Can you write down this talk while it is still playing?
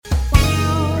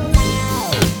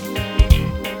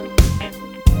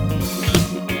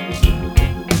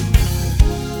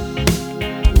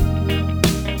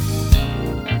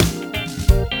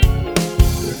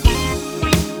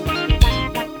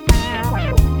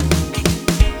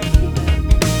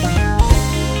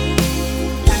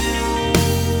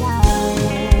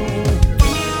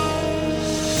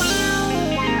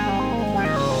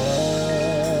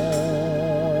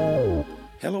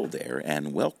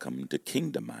and welcome to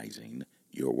Kingdomizing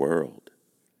Your World.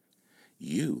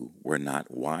 You were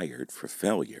not wired for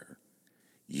failure.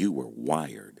 You were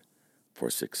wired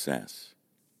for success.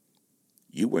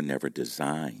 You were never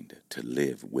designed to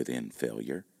live within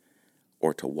failure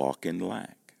or to walk in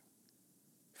lack.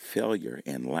 Failure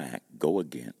and lack go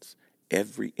against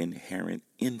every inherent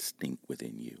instinct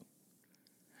within you.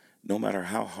 No matter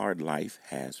how hard life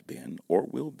has been or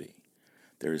will be,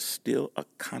 there is still a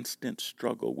constant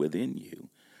struggle within you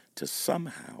to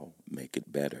somehow make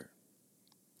it better.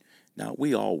 Now,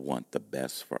 we all want the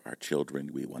best for our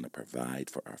children. We want to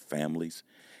provide for our families,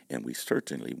 and we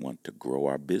certainly want to grow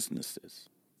our businesses.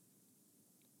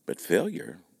 But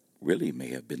failure really may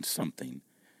have been something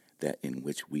that in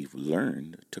which we've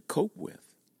learned to cope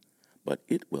with, but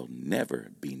it will never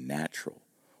be natural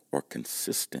or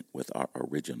consistent with our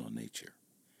original nature.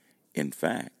 In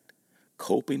fact,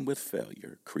 coping with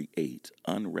failure creates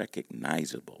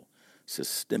unrecognizable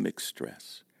systemic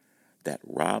stress that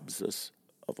robs us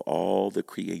of all the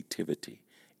creativity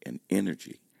and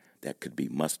energy that could be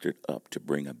mustered up to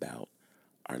bring about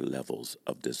our levels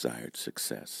of desired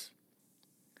success.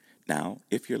 Now,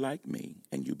 if you're like me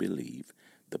and you believe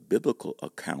the biblical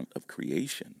account of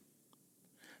creation,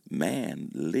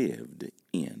 man lived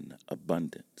in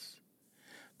abundance.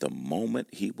 The moment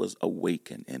he was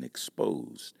awakened and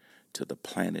exposed to the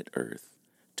planet Earth,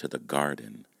 to the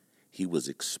garden, he was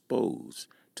exposed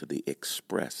to the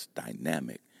express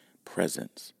dynamic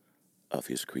presence of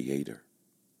his Creator.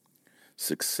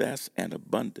 Success and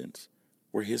abundance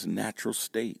were his natural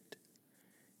state.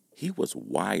 He was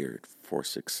wired for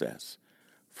success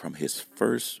from his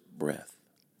first breath,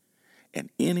 and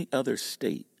any other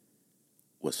state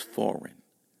was foreign,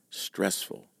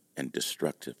 stressful, and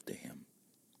destructive to him.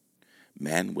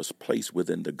 Man was placed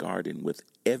within the garden with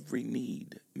every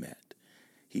need met.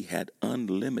 He had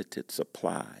unlimited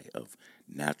supply of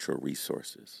natural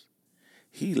resources.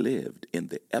 He lived in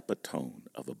the epitome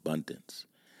of abundance.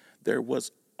 There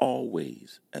was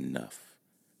always enough.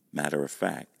 Matter of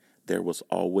fact, there was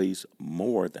always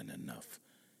more than enough.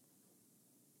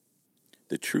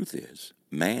 The truth is,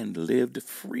 man lived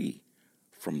free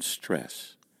from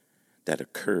stress that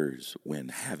occurs when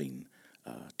having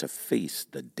to face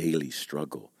the daily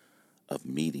struggle of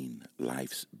meeting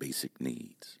life's basic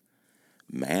needs.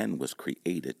 Man was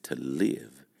created to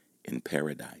live in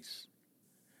paradise.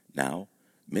 Now,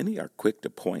 many are quick to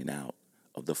point out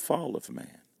of the fall of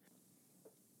man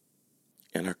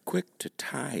and are quick to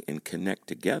tie and connect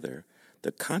together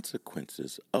the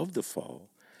consequences of the fall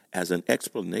as an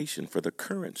explanation for the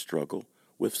current struggle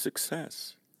with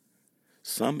success.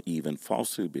 Some even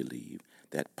falsely believe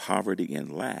that poverty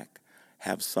and lack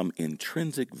have some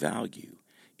intrinsic value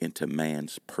into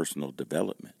man's personal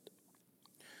development.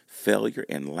 Failure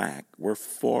and lack were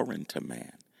foreign to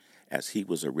man as he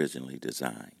was originally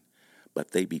designed,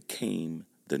 but they became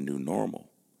the new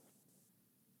normal.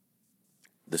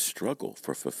 The struggle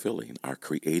for fulfilling our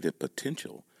creative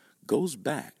potential goes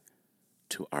back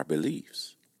to our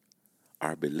beliefs.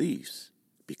 Our beliefs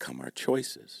become our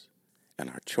choices,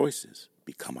 and our choices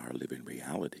become our living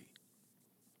reality.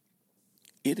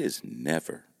 It is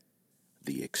never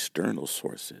the external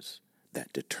sources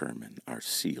that determine our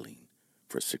ceiling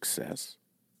for success,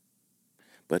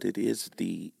 but it is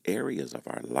the areas of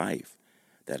our life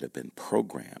that have been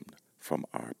programmed from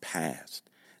our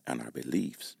past and our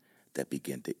beliefs that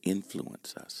begin to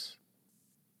influence us.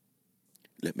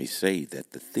 Let me say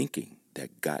that the thinking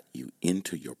that got you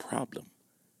into your problem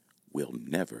will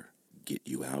never get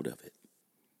you out of it.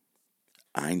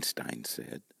 Einstein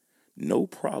said, "No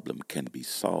problem can be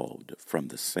solved from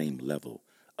the same level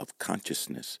of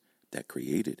consciousness that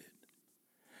created it."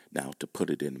 Now, to put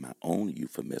it in my own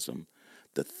euphemism,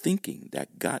 the thinking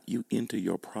that got you into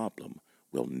your problem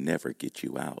will never get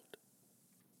you out.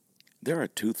 There are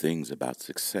two things about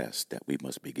success that we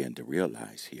must begin to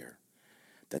realize here: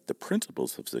 that the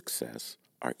principles of success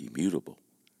are immutable,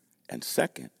 and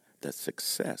second, that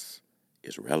success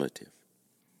is relative.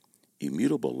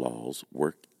 Immutable laws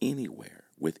work anywhere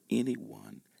with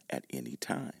anyone at any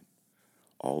time,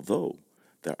 although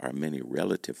there are many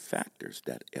relative factors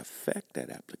that affect that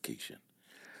application.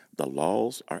 The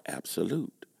laws are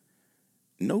absolute.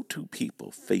 No two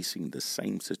people facing the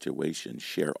same situation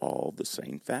share all the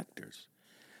same factors.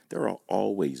 There are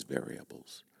always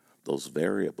variables. Those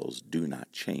variables do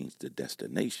not change the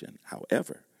destination.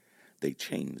 However, they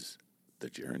change the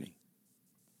journey.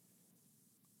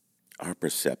 Our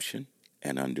perception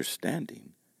and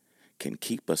understanding can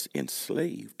keep us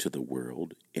enslaved to the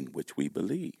world in which we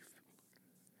believe.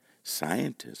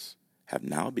 Scientists have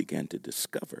now begun to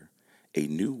discover a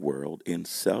new world in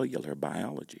cellular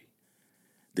biology.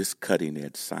 This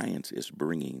cutting-edge science is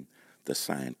bringing the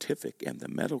scientific and the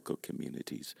medical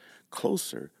communities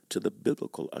closer to the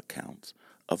biblical accounts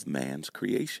of man's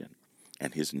creation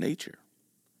and his nature.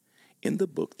 In the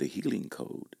book, The Healing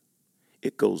Code,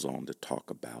 it goes on to talk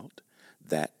about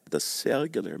that the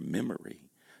cellular memory,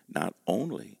 not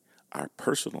only our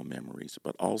personal memories,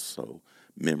 but also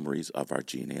memories of our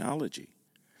genealogy.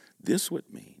 This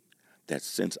would mean that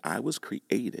since I was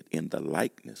created in the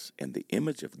likeness and the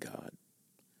image of God,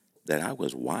 that I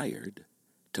was wired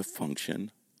to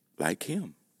function like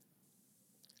him.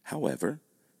 However,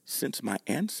 since my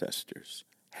ancestors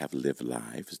have lived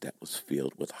lives that was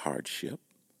filled with hardship,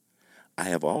 I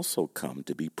have also come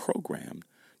to be programmed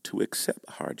to accept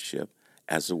hardship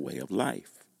as a way of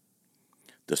life.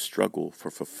 The struggle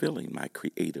for fulfilling my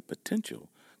creative potential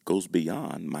goes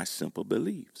beyond my simple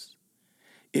beliefs.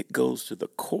 It goes to the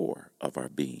core of our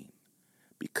being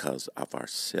because of our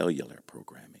cellular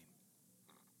programming.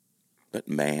 But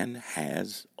man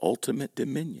has ultimate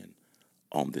dominion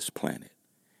on this planet.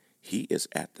 He is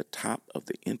at the top of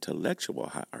the intellectual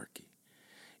hierarchy.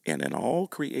 And in all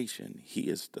creation, he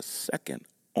is the second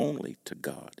only to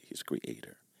God, his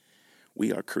creator.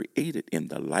 We are created in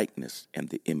the likeness and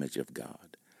the image of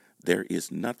God. There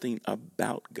is nothing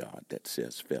about God that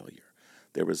says failure.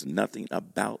 There is nothing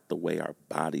about the way our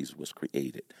bodies was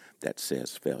created that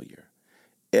says failure.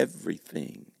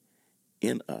 Everything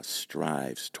in us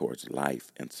strives towards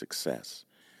life and success.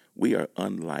 We are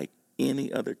unlike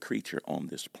any other creature on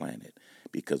this planet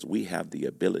because we have the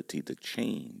ability to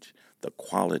change the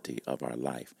quality of our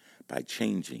life by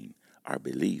changing our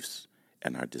beliefs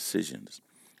and our decisions.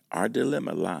 Our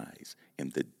dilemma lies in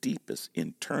the deepest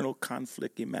internal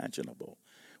conflict imaginable.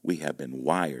 We have been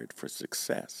wired for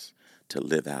success, to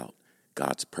live out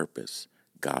God's purpose,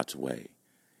 God's way,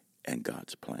 and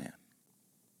God's plan.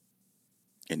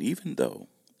 And even though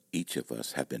each of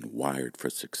us have been wired for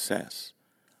success,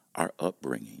 our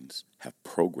upbringings have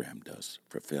programmed us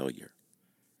for failure.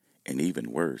 And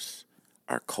even worse,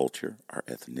 our culture, our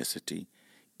ethnicity,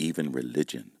 even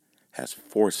religion has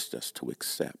forced us to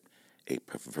accept a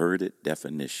perverted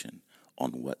definition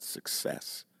on what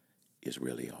success is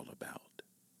really all about.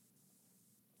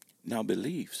 Now,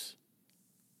 beliefs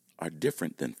are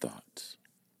different than thoughts.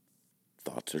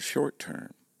 Thoughts are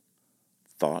short-term.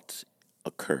 Thoughts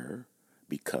occur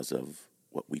because of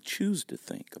what we choose to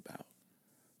think about.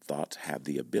 Thoughts have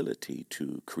the ability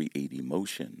to create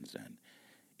emotions, and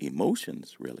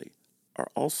emotions really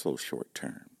are also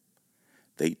short-term.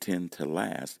 They tend to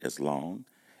last as long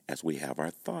as we have our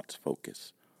thoughts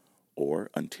focused or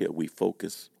until we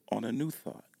focus on a new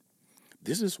thought.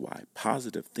 This is why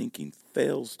positive thinking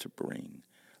fails to bring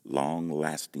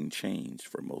long-lasting change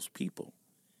for most people.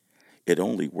 It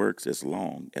only works as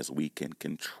long as we can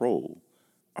control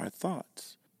our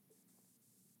thoughts.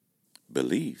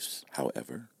 Beliefs,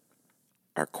 however,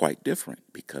 are quite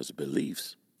different because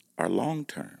beliefs are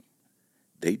long-term.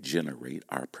 They generate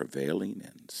our prevailing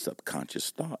and subconscious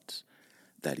thoughts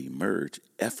that emerge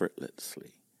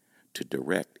effortlessly to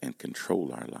direct and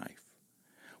control our life,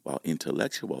 while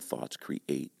intellectual thoughts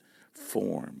create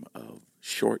form of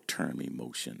short-term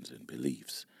emotions and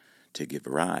beliefs to give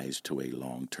rise to a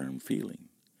long-term feeling.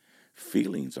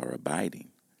 Feelings are abiding.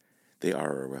 They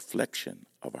are a reflection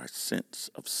of our sense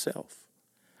of self.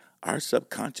 Our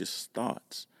subconscious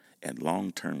thoughts and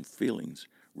long-term feelings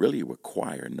really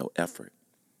require no effort.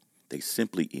 They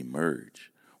simply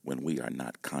emerge when we are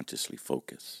not consciously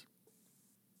focused.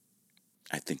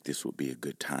 I think this would be a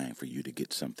good time for you to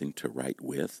get something to write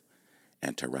with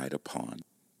and to write upon.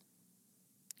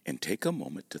 And take a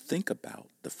moment to think about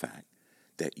the fact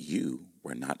that you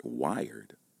were not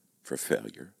wired for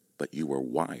failure, but you were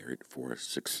wired for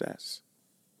success.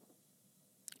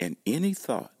 And any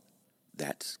thought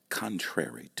that's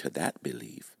contrary to that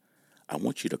belief, I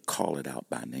want you to call it out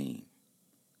by name.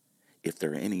 If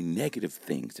there are any negative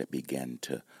things that begin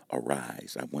to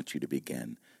arise, I want you to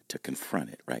begin to confront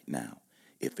it right now.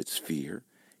 If it's fear,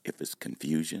 if it's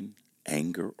confusion,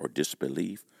 anger, or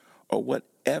disbelief, or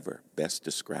whatever best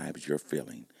describes your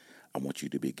feeling, I want you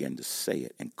to begin to say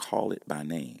it and call it by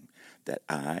name, that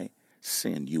I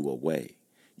send you away.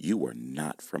 You are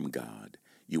not from God.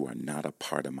 You are not a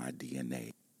part of my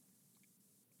DNA.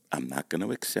 I'm not going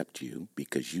to accept you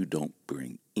because you don't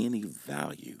bring any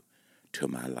value to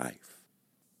my life.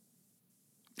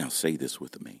 Now say this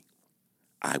with me.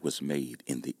 I was made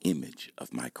in the image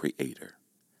of my Creator.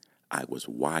 I was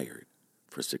wired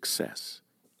for success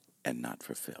and not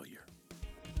for failure.